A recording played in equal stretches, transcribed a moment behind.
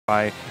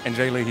and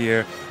Jaylee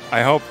here.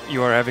 I hope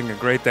you are having a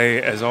great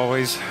day as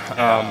always.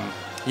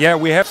 Yeah,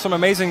 we have some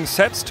amazing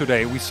sets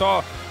today. We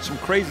saw some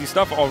crazy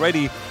stuff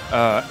already.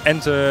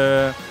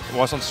 Ente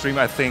was on stream,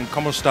 I think.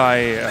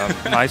 Komostai,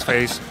 nice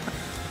face.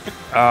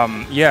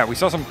 Yeah, we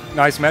saw some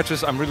nice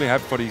matches. I'm really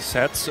happy for these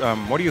sets.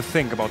 What do you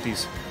think about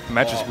these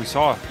matches we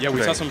saw? Yeah, today?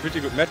 we saw some pretty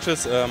good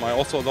matches. I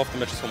also love the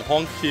matches from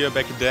Honk here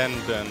back then.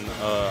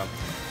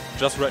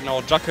 Just right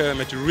now, Jacke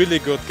made a really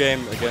good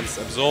game against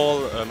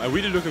Absol. I'm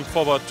really looking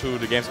forward to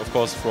the games, of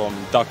course, from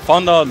Dark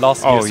Thunder,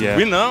 last year's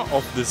winner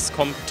of this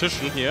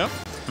competition here.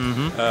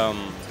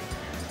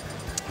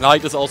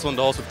 Light is also in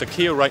the house with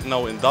Takeo right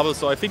now in double,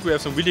 so I think we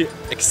have some really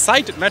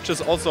excited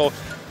matches also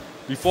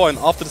before and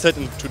after the set,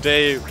 and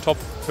today top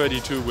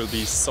 32 will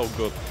be so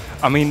good.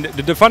 I mean,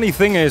 the funny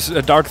thing is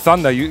Dark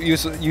Thunder, you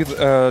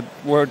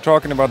were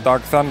talking about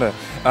Dark Thunder.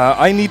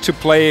 I need to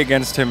play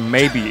against him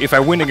maybe, if I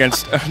win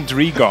against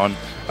Dregon,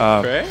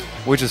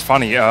 which is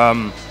funny.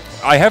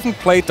 I haven't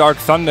played Dark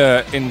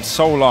Thunder in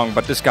so long,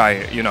 but this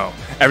guy, you know,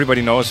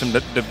 everybody knows him,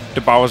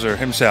 the Bowser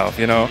himself,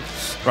 you know,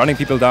 running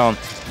people down.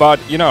 But,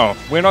 you know,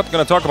 we're not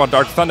going to talk about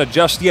Dark Thunder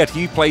just yet.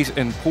 He plays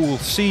in Pool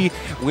C.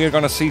 We're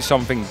going to see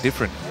something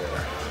different here.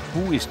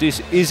 Who is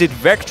this? Is it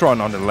Vektron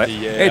on the left?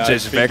 Yeah, it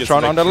is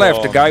Vektron on the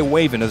left. The guy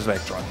waving is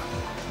Vektron.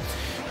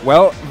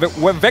 Well,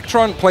 when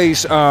Vektron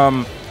plays...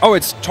 oh,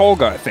 it's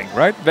Tonga, I think,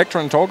 right?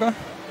 Vektron Tonga?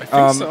 I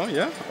think so,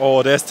 yeah.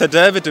 Oh, there's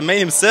David, the man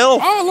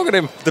himself. Oh, look at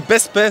him. The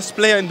best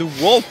player in the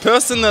world,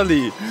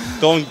 personally.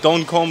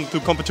 Don't come to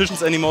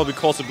competitions anymore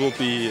because it will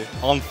be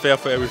unfair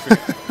for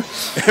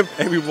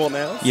everyone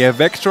else. Yeah,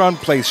 Vektron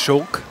plays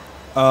Shulk.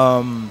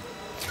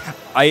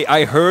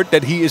 I heard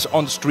that he is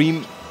on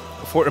stream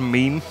for a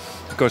meme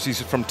because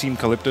he's from Team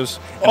Calyptus.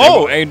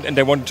 And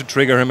they wanted to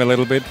trigger him a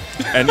little bit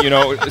and, you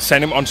know,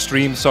 send him on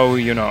stream. So,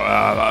 you know,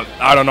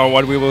 I don't know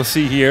what we will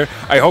see here.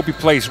 I hope he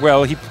plays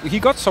well. He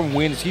got some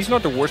wins. He's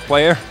not the worst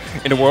player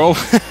in the world.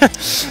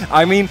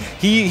 I mean,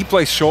 he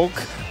plays Shulk.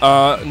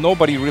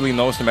 Nobody really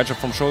knows the matchup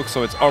from Shulk,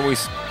 so it's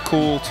always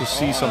cool to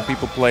see some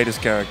people play this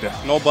character.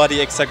 Nobody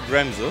except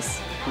Ramses,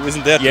 who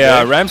isn't there today.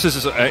 Yeah, Ramses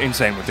is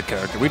insane with the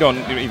character. We don't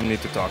even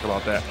need to talk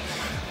about that.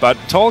 But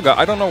Tolga,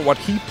 I don't know what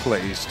he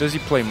plays. Does he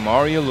play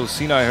Mario,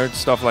 Lucina? I heard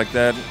stuff like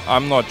that.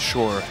 I'm not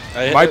sure.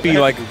 Might be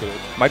like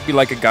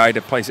a guy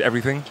that plays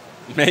everything.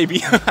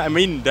 Maybe. I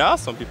mean, there are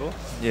some people.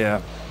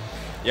 Yeah.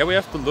 Yeah, we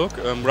have to look.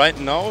 Right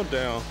now,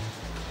 they're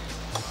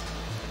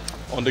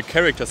on the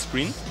character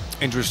screen.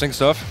 Interesting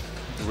stuff.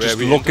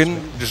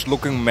 Just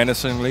looking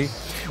menacingly.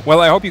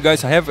 Well, I hope you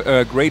guys have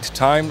a great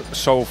time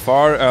so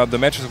far. The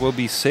matches will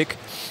be sick.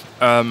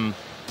 And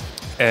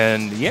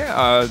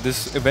yeah,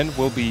 this event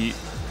will be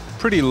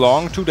pretty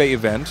long, 2-day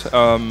event,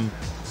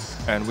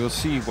 and we'll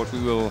see what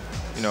we will,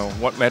 you know,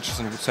 what matches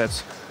and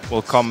sets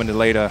will come in the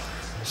later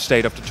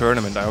state of the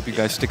tournament. I hope you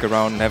guys stick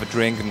around and have a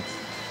drink and,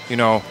 you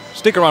know,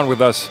 stick around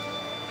with us.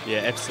 Yeah,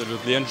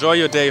 absolutely. Enjoy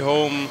your day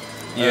home.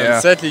 Yeah.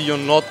 Sadly, you're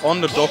not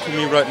on the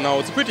DoKomi right now.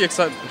 It's a pretty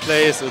exciting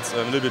place. It's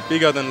a little bit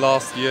bigger than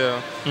last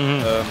year.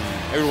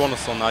 Everyone is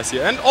so nice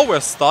here. And we're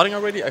starting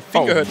already. I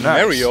think I heard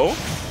Mario.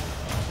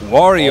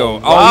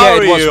 Wario. Oh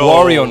yeah, it was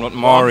Wario, not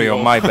Mario.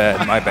 My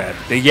bad.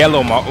 The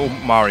yellow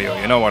Mario,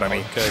 you know what I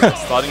mean. Okay, we're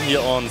starting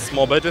here on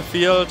small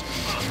battlefield.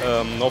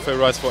 No fair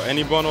rights for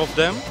any one of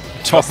them.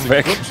 Top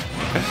back.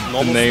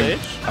 Normal stage.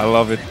 I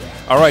love it.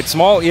 All right,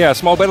 small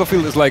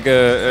battlefield is like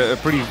a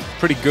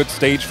pretty good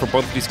stage for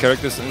both of these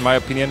characters in my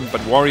opinion.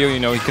 But Wario, you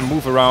know, he can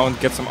move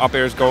around, get some up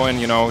airs going.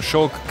 You know,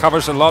 Shulk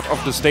covers a lot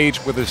of the stage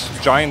with his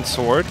giant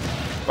sword.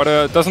 But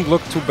it doesn't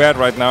look too bad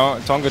right now.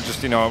 Tonga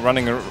just, you know,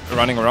 running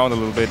around a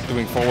little bit,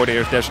 doing forward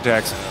air dash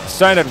attacks.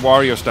 Standard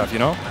Wario stuff, you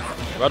know?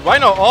 But why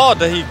not? Oh,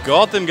 there he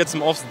got him, gets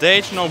him off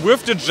stage. Now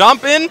with the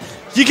jump in,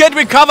 he can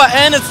recover,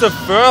 and it's the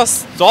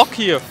first stock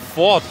here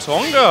for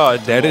Tonga.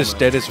 That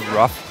is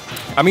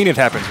rough. I mean, it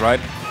happens, right?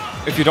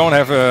 If you don't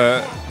have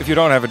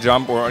a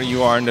jump, or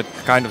you are in that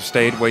kind of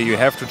state where you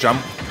have to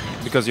jump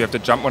because you have to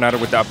jump one out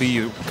with the up B,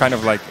 you kind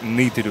of like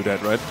need to do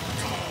that, right?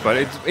 But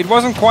it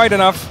wasn't quite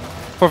enough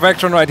for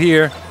Vektron right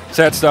here.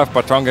 Sad stuff,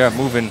 but Tonga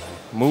moving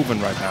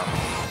right now.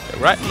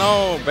 Right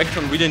now,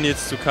 Vektron really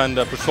needs to kind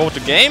of push forward the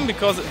game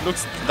because it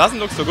doesn't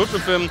look so good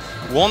with him.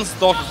 One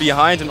stock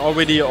behind and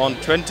already on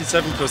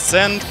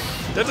 27%.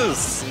 That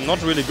is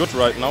not really good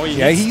right now.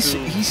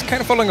 He's kind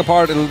of falling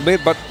apart a little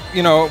bit, but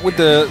you know, with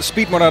the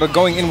speed moderator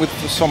going in with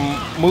some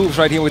moves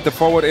right here with the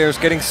forward airs,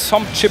 getting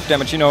some chip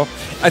damage. You know,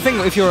 I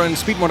think if you're in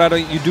speed moderator,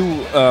 you do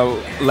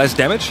less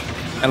damage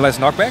and less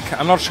knockback.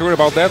 I'm not sure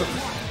about that.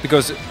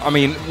 Because, I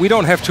mean, we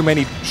don't have too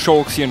many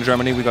Shulks here in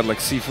Germany. We got like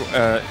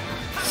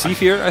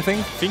Seafear, I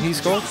think he's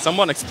called.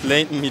 Someone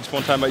explained to me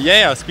one time, but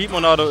yeah, Speed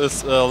Monado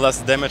is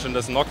less damage and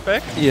less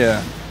knockback.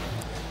 Yeah.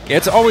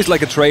 It's always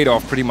like a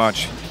trade-off, pretty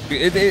much.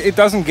 It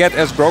doesn't get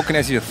as broken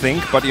as you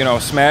think, but, you know,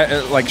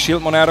 like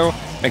Shield Monado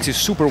makes you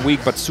super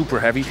weak but super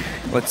heavy.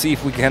 Let's see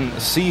if we can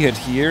see it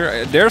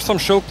here. There are some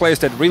Shulk players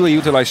that really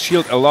utilize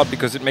Shield a lot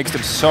because it makes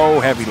them so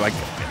heavy, like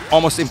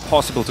almost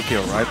impossible to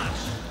kill, right?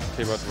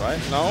 Okay, but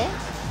right now...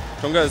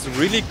 Tonga is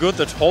really good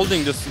at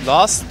holding this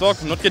last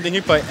stock, not getting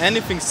hit by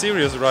anything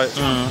serious right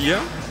here.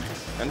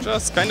 And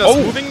just kind of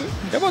moving.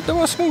 That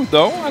was smooth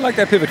though. I like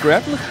that pivot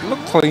grab. Look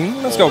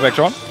clean. Let's go,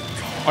 Vektron.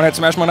 On that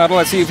smash Monado,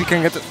 let's see if he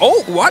can get it.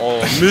 Oh, what?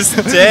 Oh,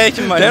 mistake,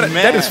 my man.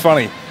 That is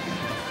funny.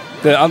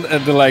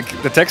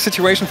 The tech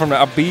situation from the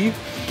up B.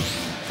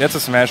 That's a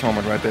smash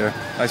moment right there.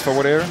 Nice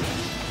forward air.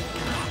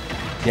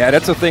 Yeah,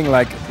 that's the thing.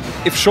 Like,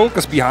 if Shulk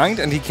is behind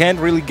and he can't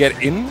really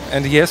get in,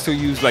 and he has to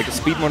use like a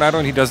speed Monado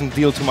and he doesn't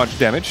deal too much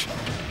damage,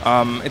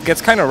 it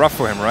gets kind of rough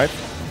for him, right?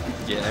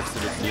 Yeah,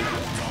 absolutely.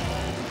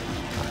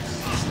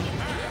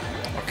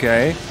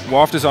 Okay,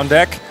 Waft is on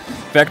deck.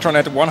 Vektron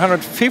at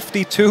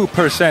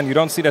 152%. You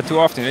don't see that too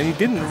often. And he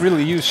didn't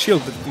really use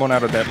shield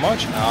Monado that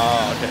much.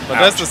 Ah, okay. But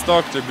that's the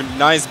stock. The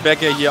nice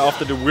back air here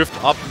after the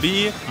whiffed up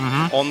B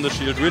on the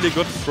shield. Really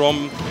good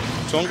from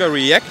Tonga.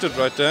 Reacted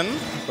right then.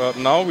 But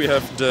now we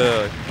have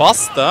the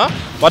Buster.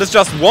 But it's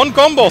just one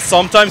combo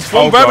sometimes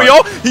from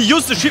Wario. He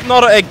used the shield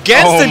Monado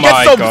against and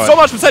gets so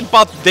much percent.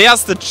 But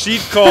there's the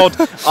cheat code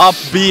up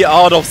B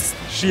out of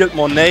shield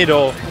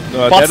Monado.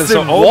 But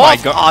still, oh my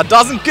god,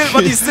 doesn't kill,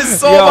 but he's still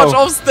so much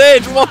off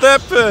stage. What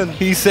happened?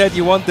 He said,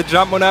 "You want the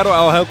jump, Monado?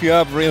 I'll help you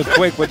up real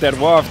quick with that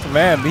waft."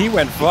 Man, he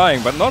went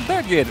flying, but not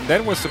that yet.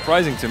 That was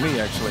surprising to me,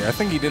 actually. I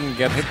think he didn't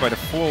get hit by the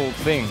full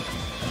thing.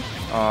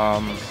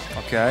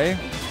 Okay,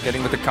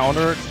 getting with the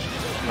counter,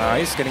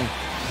 nice. Getting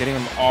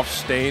him off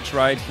stage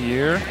right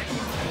here.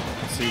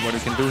 Let's see what he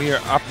can do here.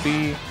 Up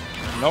B,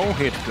 no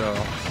hit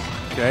though.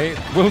 Okay,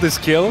 will this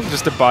kill?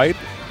 Just a bite?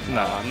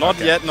 Nah, not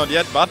yet, not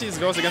yet. But he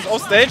goes against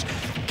off stage.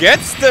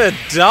 Gets the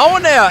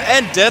down air,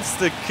 and that's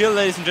the kill,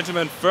 ladies and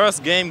gentlemen.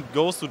 First game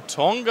goes to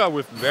Tonga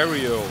with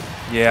Wario.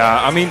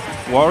 Yeah, I mean,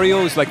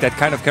 Wario is like that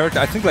kind of character.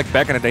 I think like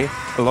back in the day,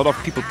 a lot of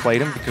people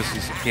played him because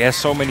he has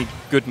so many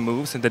good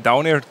moves, and the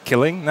down air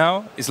killing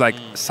now is like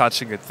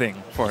such a good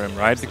thing for him,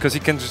 right? Because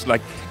he can just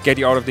like get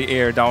you out of the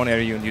air, down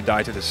air you, and you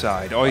die to the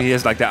side. Or he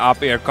has like the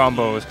up air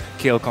combos,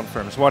 kill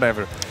confirms,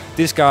 whatever.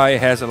 This guy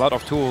has a lot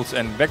of tools,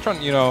 and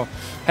Vektron, you know,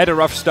 had a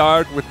rough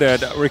start with the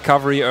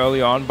recovery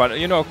early on, but,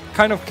 you know,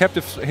 kind of kept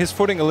his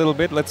footing a little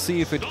bit. Let's see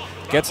if it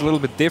gets a little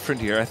bit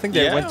different here. I think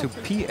they went to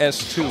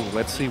PS2.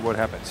 Let's see what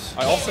happens.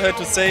 I also had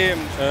to say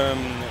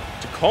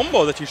the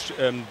combo that he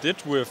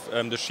did with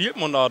the shield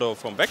Monado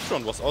from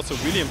Vektron was also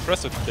really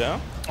impressive there.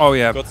 Oh,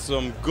 yeah. Got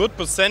some good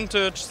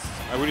percentage.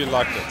 I really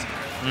liked it.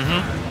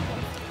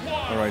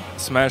 All right,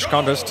 Smash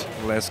contest.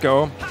 Let's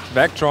go.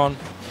 Vektron.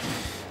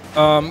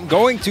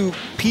 Going to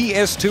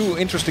PS2,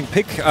 interesting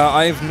pick.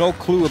 I have no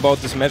clue about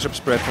this matchup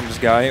spread from this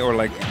guy, or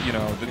like, you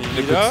know,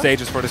 the good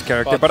stages for this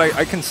character, but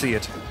I can see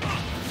it.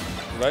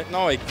 Right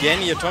now, again,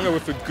 here Tonga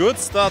with a good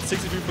start,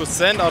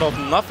 63% out of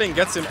nothing,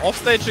 gets him off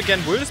stage again.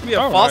 Will this be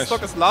a fast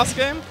stock as last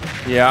game?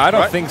 Yeah, I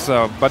don't think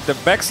so, but the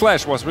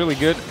backslash was really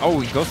good. Oh,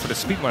 he goes for the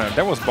speed one.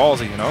 That was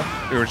ballsy, you know?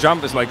 Your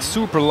jump is like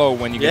super low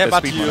when you get the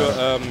speed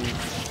one.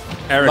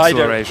 Air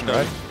acceleration,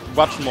 right?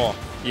 Much more.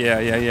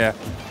 Yeah.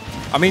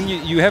 I mean,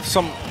 you have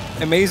some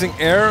amazing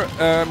air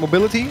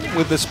mobility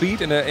with the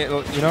speed, and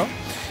you know,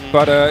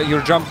 but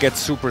your jump gets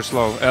super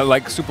slow,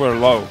 like super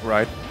low,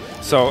 right?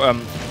 So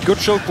good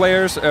Shulk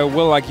players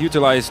will like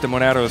utilize the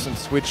Monados and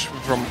switch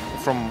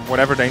from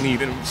whatever they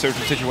need in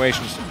certain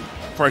situations.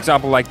 For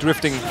example, like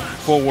drifting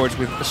forwards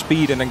with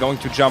speed and then going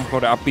to jump for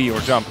the up B or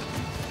jump,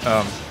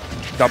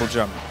 double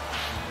jump.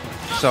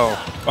 So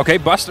okay,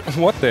 Buster,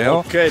 what the hell?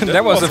 Okay,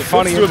 that was a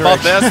funny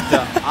interaction. There's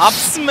the up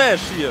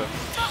smash here.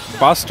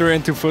 Buster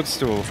into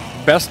footstool.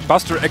 Best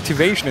Buster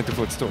activation into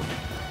footstool.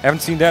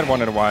 Haven't seen that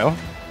one in a while.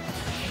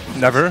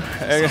 Never.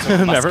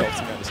 Never.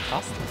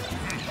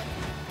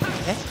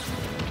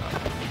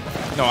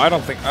 No, I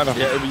don't think.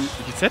 Yeah,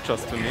 he said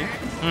just to me.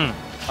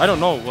 I don't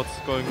know what's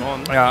going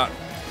on. Yeah,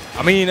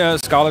 I mean,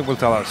 Scarlet will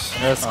tell us.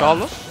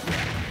 Scarlet?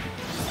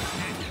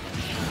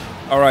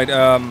 All right,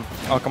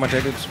 I'll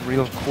commentate it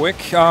real quick.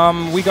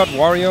 We got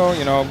Wario,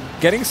 you know,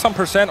 getting some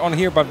percent on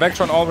here, but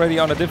Vektron already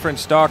on a different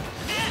stock.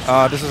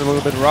 This is a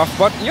little bit rough,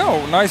 but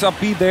yo, nice up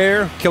B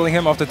there, killing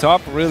him off the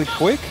top really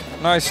quick.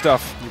 Nice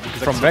stuff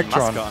from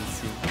Vektron.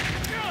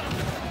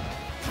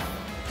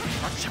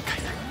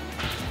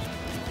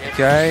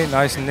 Okay,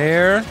 nice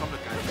nair.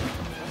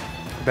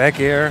 Back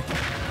air.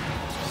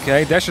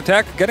 Okay, dash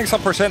attack, getting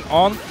some percent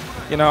on.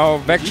 You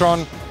know,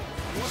 Vektron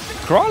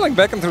crawling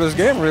back into this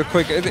game real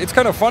quick. It's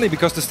kind of funny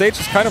because the stage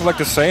is kind of like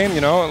the same,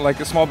 you know, like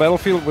a small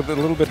battlefield with a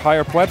little bit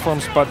higher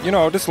platforms, but you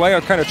know, this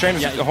layout kind of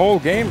changes the whole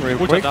game real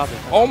quick.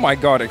 Oh my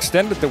god,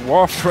 extended the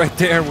waft right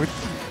there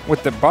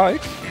with the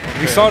bike.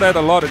 We saw that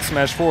a lot at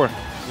Smash 4.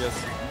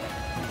 Yes.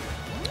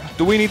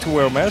 Do we need to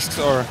wear masks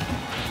or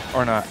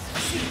not?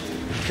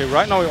 Okay,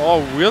 right now we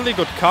all really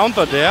good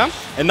counter there.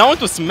 And now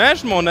into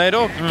Smash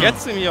Monado,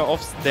 gets him here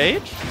off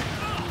stage.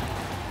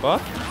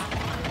 But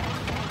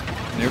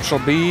Neutral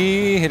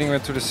B, hitting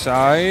it to the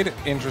side.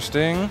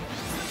 Interesting.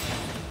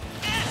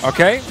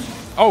 Okay.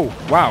 Oh,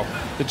 wow.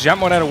 The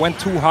jump Monado went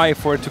too high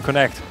for it to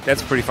connect.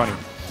 That's pretty funny.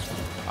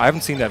 I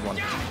haven't seen that one.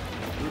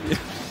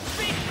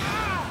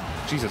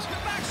 Jesus.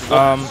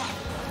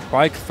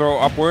 Spike throw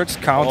upwards,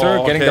 counter,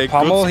 Oh, getting okay, the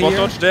pummel good spot here.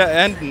 dodge there,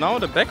 and now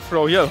the back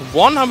throw here.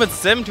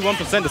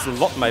 171% is a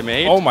lot, my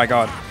mate. Oh my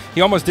god.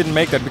 He almost didn't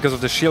make that because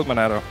of the shield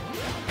Monado.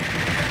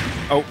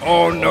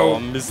 Oh no. Oh,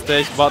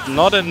 mistake, but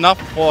not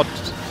enough for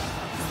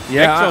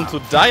Vektron to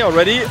die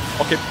already.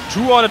 Okay,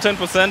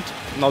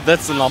 210%. Now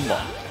that's the number.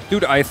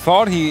 Dude, I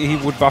thought he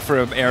would buffer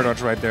an air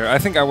dodge right there. I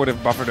think I would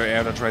have buffered an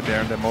air dodge right there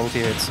in the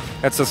multi-hits.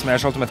 That's the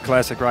Smash Ultimate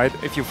Classic, right?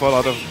 If you fall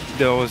out of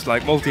those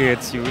like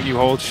multi-hits, you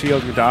hold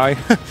shield, you die.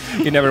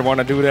 You never want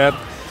to do that.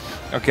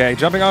 Okay,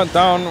 jumping out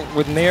down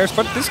with nairs,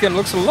 but this game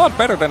looks a lot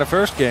better than the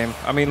first game.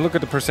 I mean, look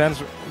at the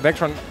percents.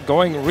 Vektron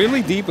going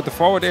really deep with the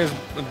forward airs,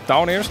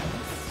 down airs.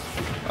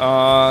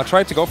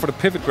 Tried to go for the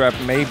pivot grab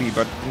maybe,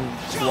 but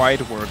didn't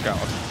quite work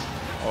out.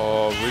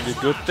 Oh, really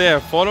good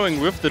there.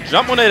 Following with the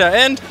jump monator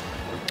and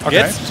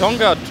gets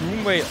Tonga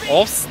two-way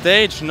off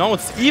stage. Now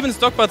it's even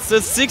stock, but still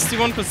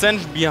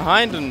 61%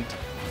 behind. And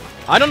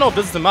I don't know if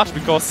this is the match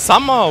because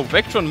somehow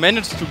Vektron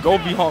managed to go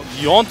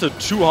beyond the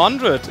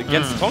 200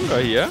 against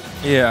Tonga here.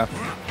 Yeah.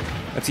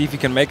 Let's see if he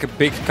can make a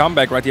big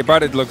comeback right here,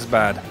 but it looks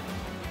bad.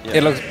 Yeah.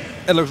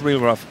 It looks real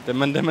rough. The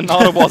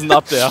Monado wasn't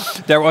up there.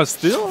 There was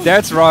still.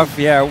 That's rough.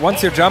 Yeah.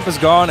 Once your jump is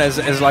gone,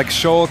 as like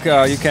Shulk,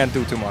 you can't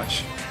do too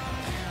much.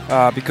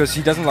 Because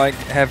he doesn't like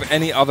have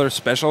any other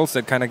specials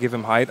that kind of give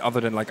him height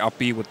other than like up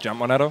B with jump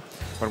Monado.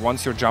 But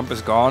once your jump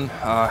is gone,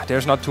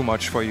 there's not too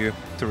much for you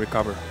to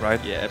recover,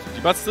 right? Yeah,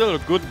 but still a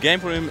good game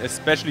for him,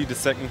 especially the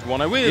second one.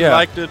 I really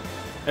liked it.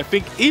 I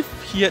think if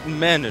he had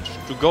managed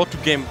to go to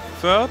game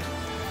third,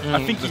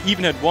 I think he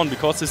even had won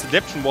because his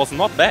adaptation was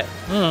not bad.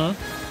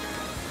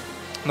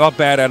 Not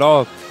bad at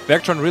all.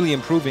 Vektron really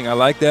improving. I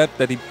like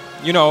that he,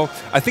 you know,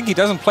 I think he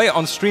doesn't play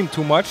on stream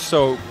too much.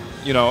 So,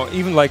 you know,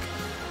 even like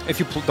if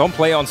you don't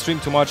play on stream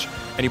too much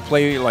and you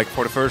play like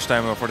for the first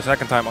time or for the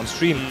second time on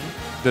stream,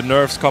 the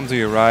nerves come to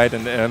you, right?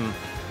 And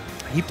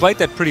he played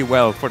that pretty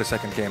well for the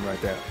second game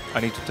right there. I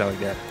need to tell you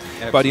that.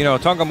 Absolutely. But you know,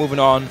 Tonga moving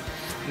on.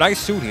 Nice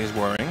suit he is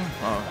wearing.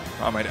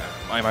 I might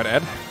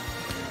add.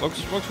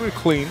 Looks really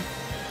clean.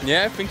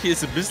 Yeah, I think he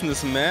is a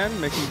businessman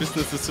making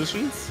business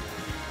decisions.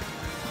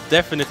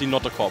 Definitely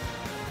not a cop.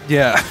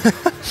 Yeah.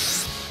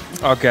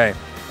 Okay.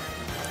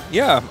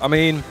 Yeah, I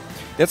mean,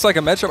 that's like a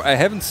matchup I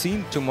haven't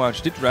seen too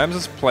much. Did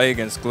Ramses play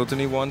against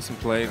Gluttony once and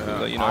play,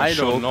 you know, I Shulk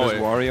don't know with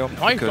Wario?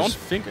 No, I don't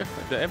think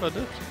they ever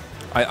did.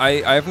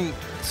 I haven't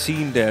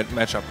seen that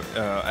matchup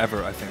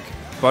ever, I think.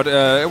 But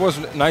it was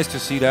nice to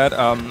see that.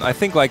 I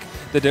think like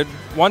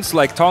once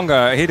like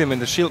Tonga hit him in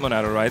the shield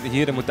Monado, right? He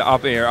hit him with the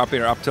up air,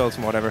 up tilts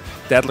and whatever.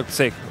 That looked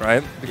sick,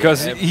 right?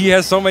 Because he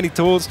has so many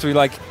tools to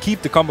like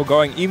keep the combo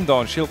going even though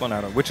on shield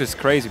Monado, which is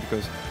crazy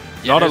because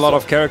not a lot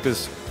of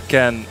characters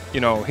can,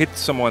 you know, hit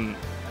someone,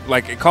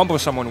 like combo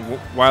someone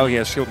while he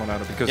has shield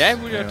Monado. Because yeah,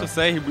 we have to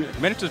say he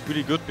managed it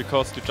really good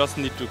because you just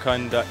need to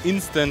kind of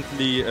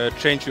instantly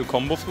change your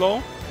combo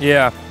flow.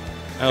 Yeah.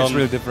 It's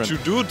really different. To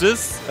do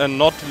this and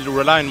not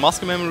rely on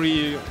muscle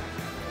memory,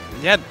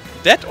 yeah,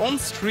 that on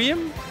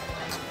stream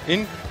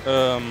in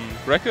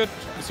bracket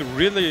is a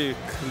really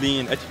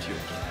clean attitude.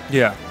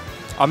 Yeah,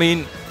 I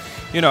mean,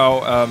 you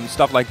know,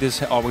 stuff like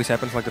this always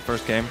happens like the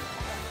first game.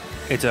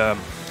 It's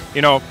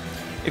you know,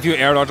 if you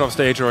air dodge off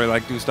stage or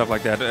like do stuff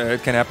like that,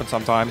 it can happen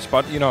sometimes.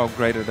 But you know,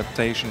 great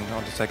adaptation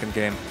on the second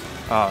game.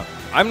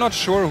 I'm not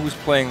sure who's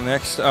playing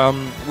next.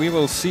 We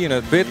will see in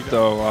a bit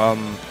though.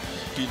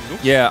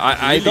 Yeah,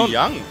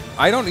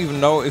 I don't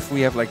even know if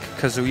we have like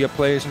Kazuya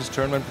players in this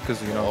tournament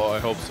because you know, I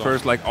hope so.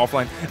 First like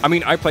offline. I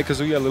mean, I play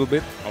Kazuya a little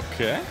bit.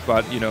 Okay.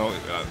 But you know,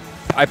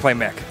 I play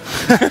mech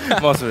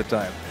most of the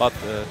time. But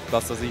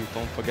Blaster Z,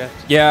 don't forget.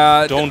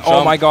 Yeah. Don't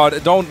oh my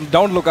God!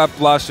 Don't look up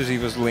Blaster Z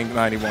with Link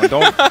 91.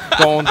 Don't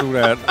do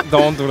that.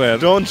 Don't do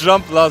that. Don't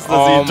jump, Blaster Z.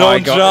 Oh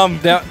Don't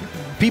jump.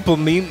 People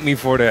memed me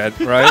for that,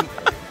 right?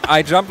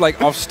 I jumped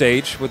like off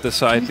stage with the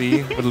side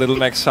B, with Little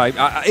Max side.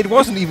 It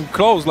wasn't even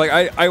close. Like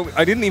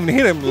I didn't even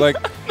hit him. Like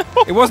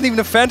it wasn't even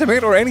a phantom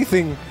hit or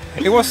anything.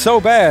 It was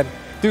so bad,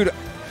 dude.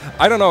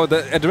 I don't know.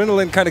 The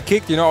adrenaline kind of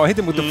kicked. You know, I hit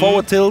him with the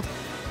forward tilt.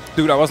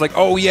 Dude, I was like,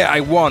 oh yeah,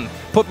 I won.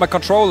 Put my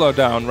controller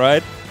down,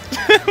 right?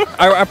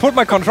 I put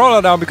my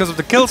controller down because of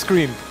the kill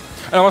screen,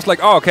 and I was like,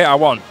 oh okay, I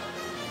won.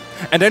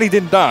 And then he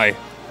didn't die,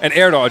 and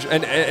air dodge,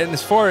 and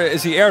as far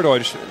as he air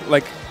dodged,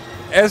 like.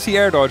 As he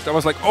air dodged, I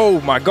was like, oh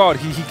my God,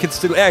 he can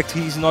still act,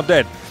 he's not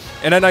dead.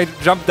 And then I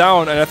jumped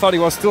down and I thought he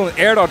was still an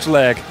air dodge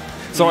lag.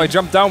 So I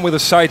jumped down with a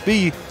side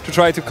B to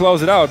try to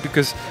close it out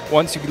because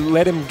once you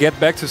let him get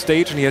back to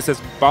stage and he has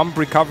this bump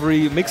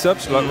recovery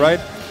mix-ups, right?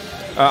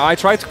 I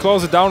tried to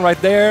close it down right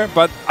there,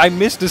 but I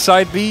missed the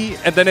side B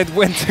and then it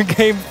went to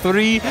game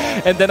 3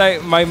 and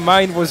then my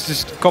mind was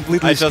just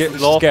completely scattered. I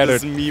just love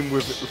this meme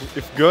with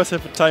if girls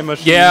have a time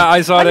machine. Yeah,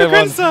 I saw that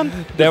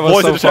one. That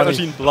was so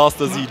funny.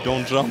 Blaster Z,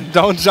 don't jump.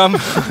 Don't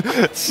jump.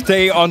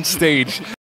 Stay on stage.